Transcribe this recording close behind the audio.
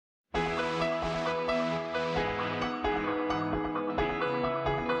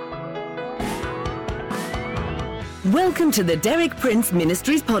Welcome to the Derek Prince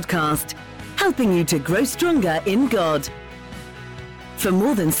Ministries podcast, helping you to grow stronger in God. For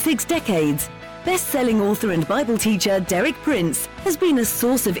more than 6 decades, best-selling author and Bible teacher Derek Prince has been a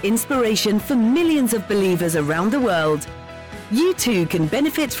source of inspiration for millions of believers around the world. You too can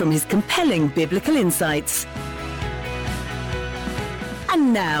benefit from his compelling biblical insights.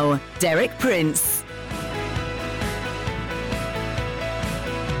 And now, Derek Prince.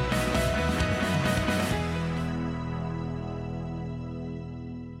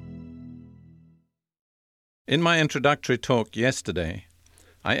 In my introductory talk yesterday,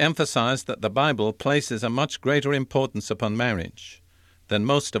 I emphasized that the Bible places a much greater importance upon marriage than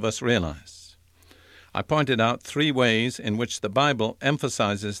most of us realize. I pointed out 3 ways in which the Bible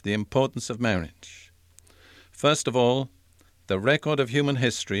emphasizes the importance of marriage. First of all, the record of human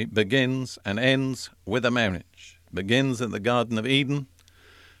history begins and ends with a marriage. It begins in the Garden of Eden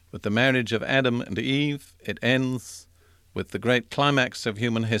with the marriage of Adam and Eve. It ends with the great climax of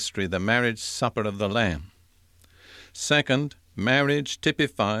human history, the marriage supper of the Lamb. Second, marriage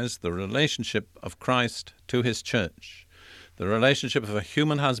typifies the relationship of Christ to his church. The relationship of a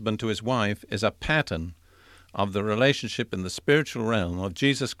human husband to his wife is a pattern of the relationship in the spiritual realm of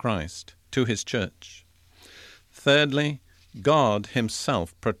Jesus Christ to his church. Thirdly, God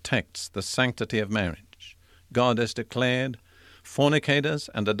himself protects the sanctity of marriage. God has declared fornicators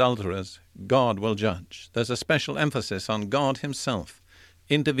and adulterers God will judge. There's a special emphasis on God himself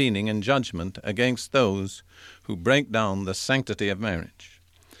intervening in judgment against those who break down the sanctity of marriage.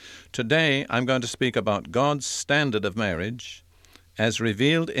 Today, I'm going to speak about God's standard of marriage as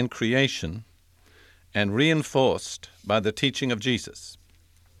revealed in creation and reinforced by the teaching of Jesus.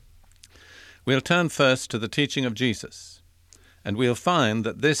 We'll turn first to the teaching of Jesus, and we'll find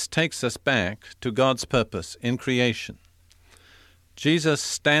that this takes us back to God's purpose in creation. Jesus'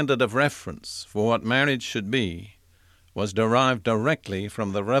 standard of reference for what marriage should be was derived directly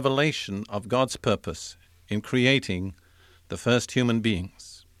from the revelation of God's purpose in creating the first human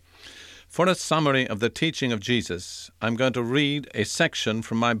beings. For a summary of the teaching of Jesus, I'm going to read a section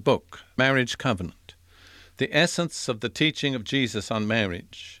from my book, Marriage Covenant. The essence of the teaching of Jesus on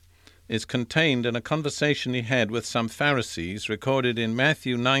marriage is contained in a conversation he had with some Pharisees recorded in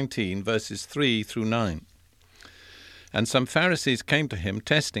Matthew 19, verses 3 through 9. And some Pharisees came to him,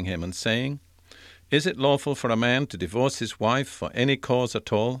 testing him and saying, "Is it lawful for a man to divorce his wife for any cause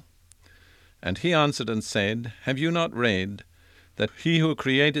at all?" And he answered and said, "Have you not read that he who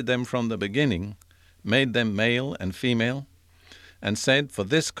created them from the beginning made them male and female, and said, For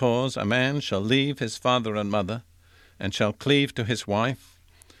this cause a man shall leave his father and mother, and shall cleave to his wife,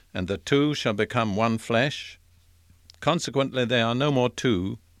 and the two shall become one flesh? Consequently they are no more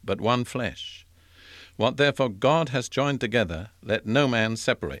two, but one flesh. What therefore God has joined together, let no man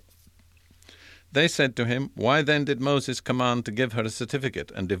separate." They said to him, "Why then did Moses command to give her a certificate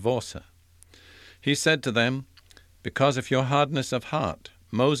and divorce her?" He said to them, "Because of your hardness of heart,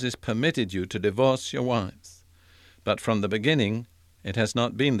 Moses permitted you to divorce your wives. But from the beginning it has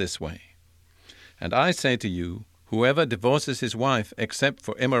not been this way. And I say to you, whoever divorces his wife except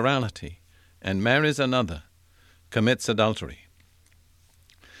for immorality and marries another commits adultery."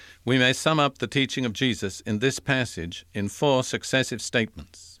 We may sum up the teaching of Jesus in this passage in 4 successive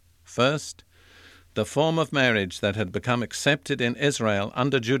statements. First, the form of marriage that had become accepted in Israel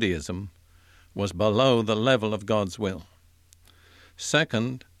under Judaism was below the level of God's will.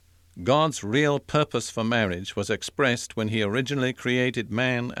 Second, God's real purpose for marriage was expressed when he originally created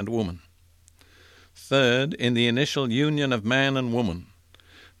man and woman. Third, in the initial union of man and woman,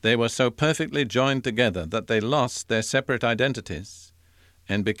 they were so perfectly joined together that they lost their separate identities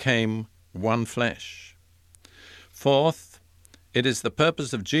and became one flesh. Fourth, it is the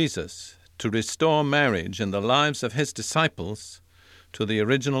purpose of Jesus to restore marriage in the lives of his disciples to the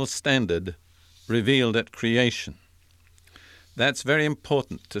original standard revealed at creation. That's very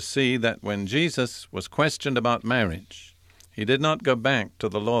important to see that when Jesus was questioned about marriage, he did not go back to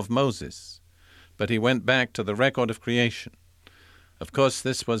the law of Moses, but he went back to the record of creation. Of course,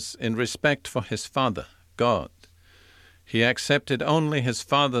 this was in respect for his Father, God. He accepted only his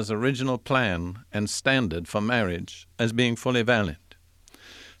Father's original plan and standard for marriage as being fully valid.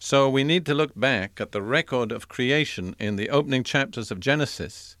 So we need to look back at the record of creation in the opening chapters of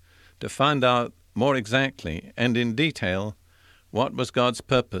Genesis to find out more exactly and in detail what was God's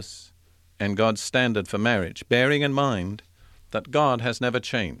purpose and God's standard for marriage, bearing in mind that God has never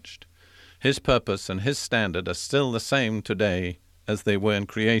changed. His purpose and his standard are still the same today as they were in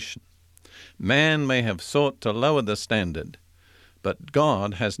creation. Man may have sought to lower the standard, but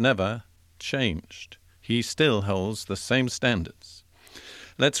God has never changed. He still holds the same standards.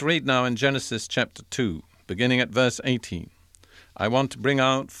 Let's read now in Genesis chapter 2, beginning at verse 18, I want to bring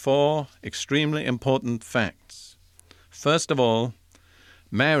out 4 extremely important facts. First of all,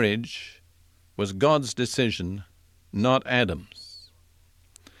 marriage was God's decision, not Adam's.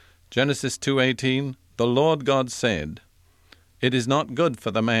 Genesis 2:18, the Lord God said, "It is not good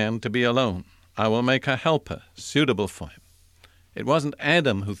for the man to be alone. I will make a helper suitable for him." It wasn't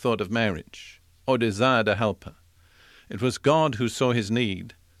Adam who thought of marriage or desired a helper. It was God who saw his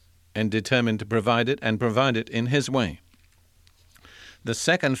need and determined to provide it, and provide it in his way. The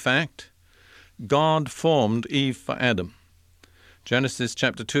second fact, God formed Eve for Adam. Genesis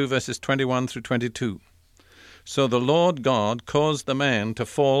chapter 2, verses 21 through 22. So the Lord God caused the man to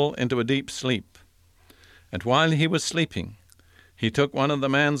fall into a deep sleep. And while he was sleeping, he took one of the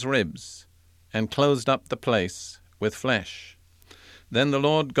man's ribs and closed up the place with flesh. Then the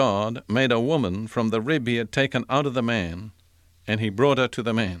Lord God made a woman from the rib he had taken out of the man, and he brought her to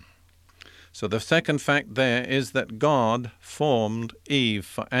the man. So the second fact there is that God formed Eve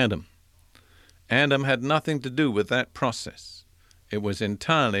for Adam. Adam had nothing to do with that process. It was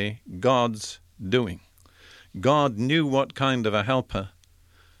entirely God's doing. God knew what kind of a helper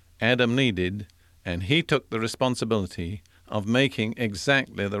Adam needed, and he took the responsibility of making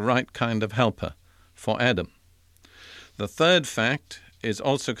exactly the right kind of helper for Adam. The third fact is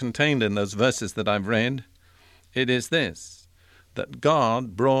also contained in those verses that I've read. It is this, that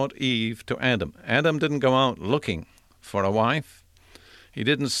God brought Eve to Adam. Adam didn't go out looking for a wife. He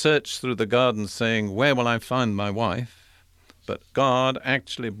didn't search through the garden saying, "Where will I find my wife?" But God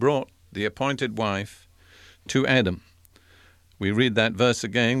actually brought the appointed wife to Adam. We read that verse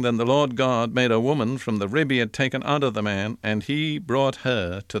again. Then the Lord God made a woman from the rib he had taken out of the man, and he brought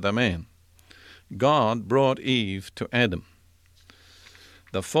her to the man. God brought Eve to Adam.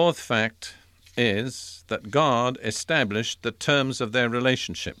 The fourth fact is that God established the terms of their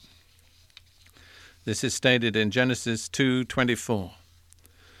relationship. This is stated in Genesis 2:24.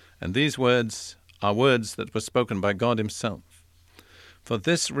 And these words are words that were spoken by God himself. For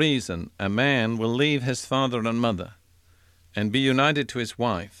this reason, a man will leave his father and mother and be united to his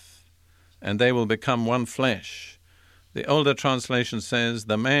wife, and they will become one flesh. The older translation says,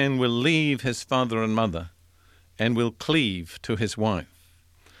 the man will leave his father and mother and will cleave to his wife.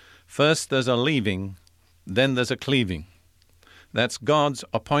 First there's a leaving, then there's a cleaving. That's God's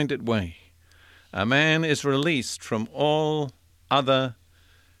appointed way. A man is released from all other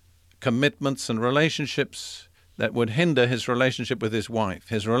commitments and relationships that would hinder his relationship with his wife.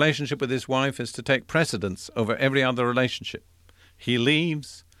 His relationship with his wife is to take precedence over every other relationship. He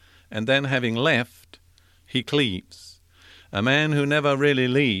leaves, and then having left, he cleaves. A man who never really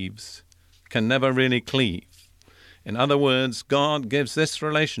leaves can never really cleave. In other words, God gives this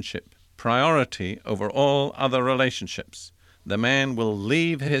relationship priority over all other relationships. The man will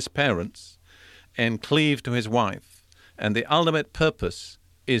leave his parents and cleave to his wife, and the ultimate purpose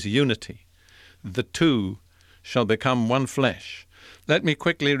is unity. The two shall become one flesh. Let me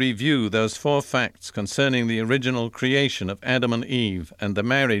quickly review those 4 facts concerning the original creation of Adam and Eve and the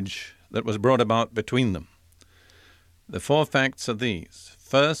marriage that was brought about between them. The 4 facts are these.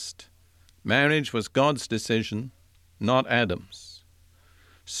 First, marriage was God's decision, not Adam's.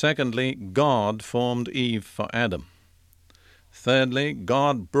 Secondly, God formed Eve for Adam. Thirdly,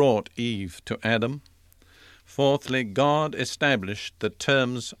 God brought Eve to Adam. Fourthly, God established the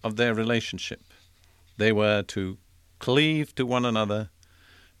terms of their relationship. They were to cleave to one another,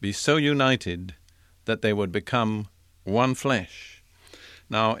 be so united that they would become one flesh.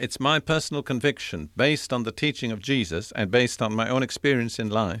 Now, it's my personal conviction, based on the teaching of Jesus and based on my own experience in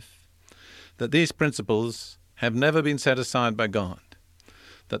life, that these principles have never been set aside by God,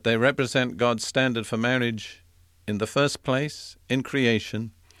 that they represent God's standard for marriage in the first place, in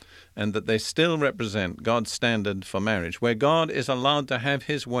creation, and that they still represent God's standard for marriage. Where God is allowed to have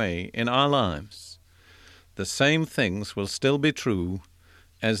his way in our lives, the same things will still be true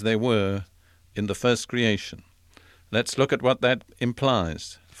as they were in the first creation. Let's look at what that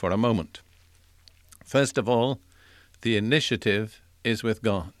implies for a moment. First of all, the initiative is with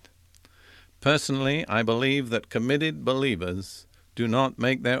God. Personally, I believe that committed believers do not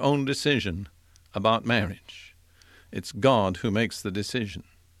make their own decision about marriage. It's God who makes the decision.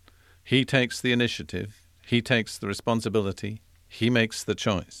 He takes the initiative. He takes the responsibility. He makes the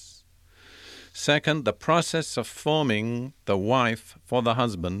choice. Second, the process of forming the wife for the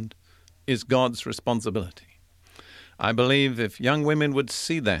husband is God's responsibility. I believe if young women would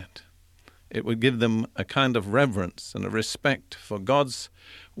see that, it would give them a kind of reverence and a respect for God's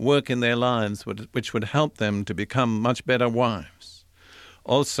work in their lives, which would help them to become much better wives.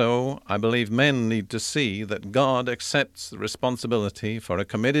 Also, I believe men need to see that God accepts the responsibility for a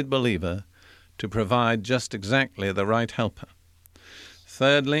committed believer to provide just exactly the right helper.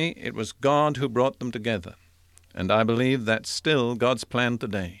 Thirdly, it was God who brought them together, and I believe that's still God's plan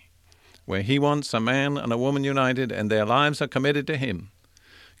today, where He wants a man and a woman united and their lives are committed to Him.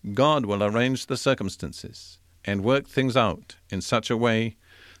 God will arrange the circumstances and work things out in such a way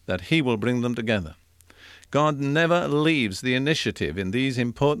that He will bring them together. God never leaves the initiative in these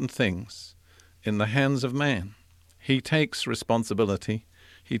important things in the hands of man. He takes responsibility.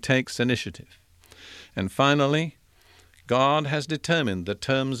 He takes initiative. And finally, God has determined the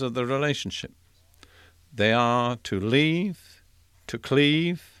terms of the relationship. They are to leave, to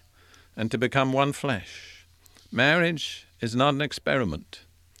cleave, and to become one flesh. Marriage is not an experiment.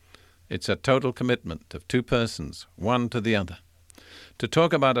 It's a total commitment of two persons, one to the other. To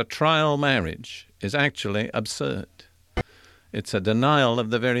talk about a trial marriage is actually absurd. It's a denial of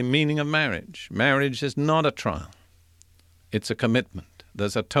the very meaning of marriage. Marriage is not a trial. It's a commitment.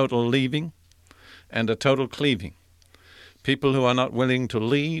 There's a total leaving and a total cleaving. People who are not willing to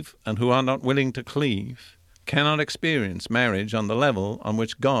leave and who are not willing to cleave cannot experience marriage on the level on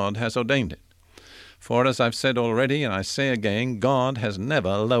which God has ordained it. For as I've said already, and I say again, God has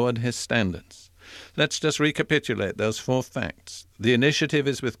never lowered His standards. Let's just recapitulate those 4 facts. The initiative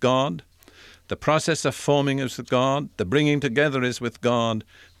is with God. The process of forming is with God. The bringing together is with God.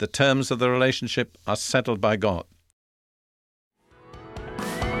 The terms of the relationship are settled by God.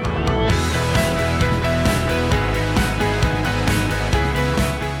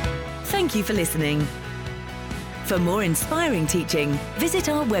 Thank you for listening. For more inspiring teaching, visit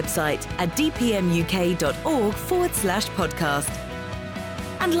our website at dpmuk.org/podcast.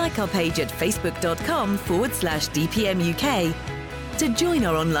 And like our page at facebook.com/dpmuk to join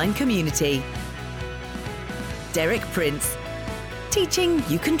our online community. Derek Prince, teaching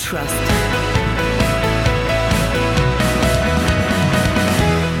you can trust.